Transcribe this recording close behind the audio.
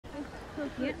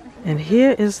And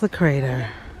here is the crater.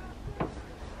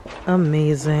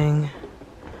 Amazing.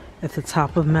 At the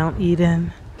top of Mount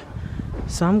Eden.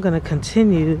 So I'm going to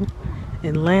continue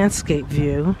in landscape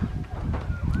view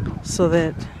so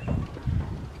that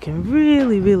you can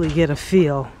really get a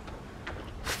feel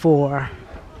for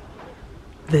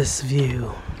this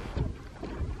view.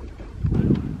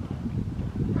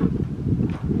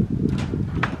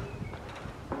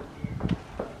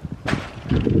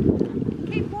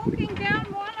 Keep walking down,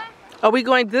 Warner. Are we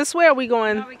going this way or are we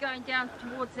going? No, we're going down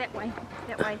towards that way.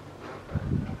 That way.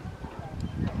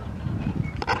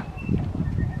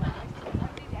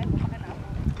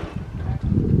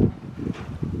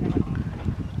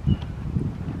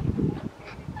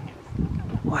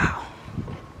 Wow.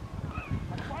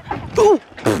 Ooh.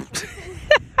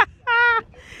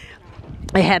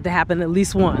 It had to happen at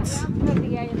least once.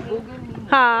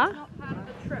 Huh?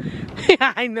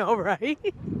 Yeah, I know, right?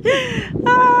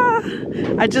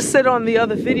 I just said on the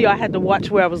other video I had to watch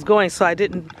where I was going so I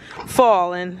didn't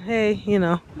fall, and hey, you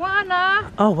know.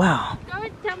 Juana! Oh, wow.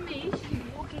 Don't tell me she's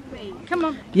walking me. Come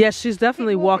on. Yes, she's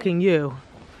definitely walking you.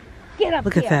 Get up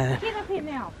Look here. at that. Get up here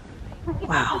now.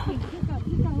 Wow.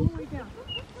 Get all the way down.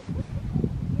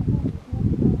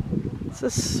 This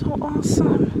is so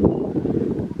awesome.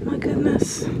 My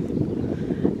goodness.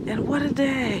 And what a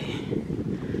day.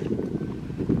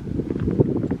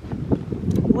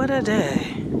 What a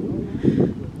day.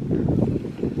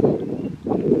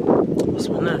 I was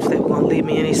wondering if they were going to leave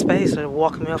me any space or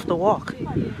walk me off the walk.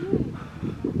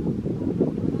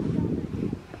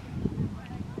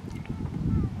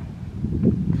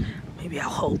 Maybe I'll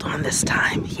hold on this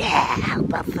time. Yeah, how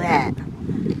about that?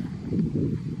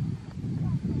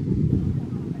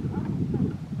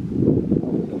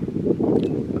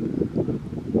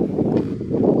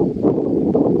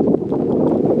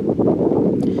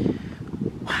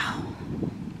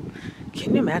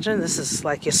 Can you imagine this is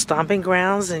like your stomping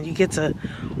grounds and you get to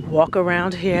walk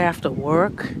around here after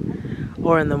work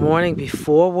or in the morning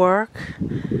before work?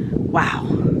 Wow.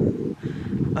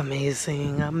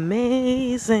 Amazing,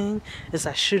 amazing. As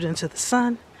I shoot into the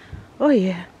sun. Oh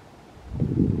yeah.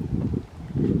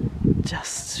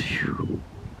 Just whew,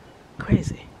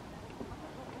 crazy.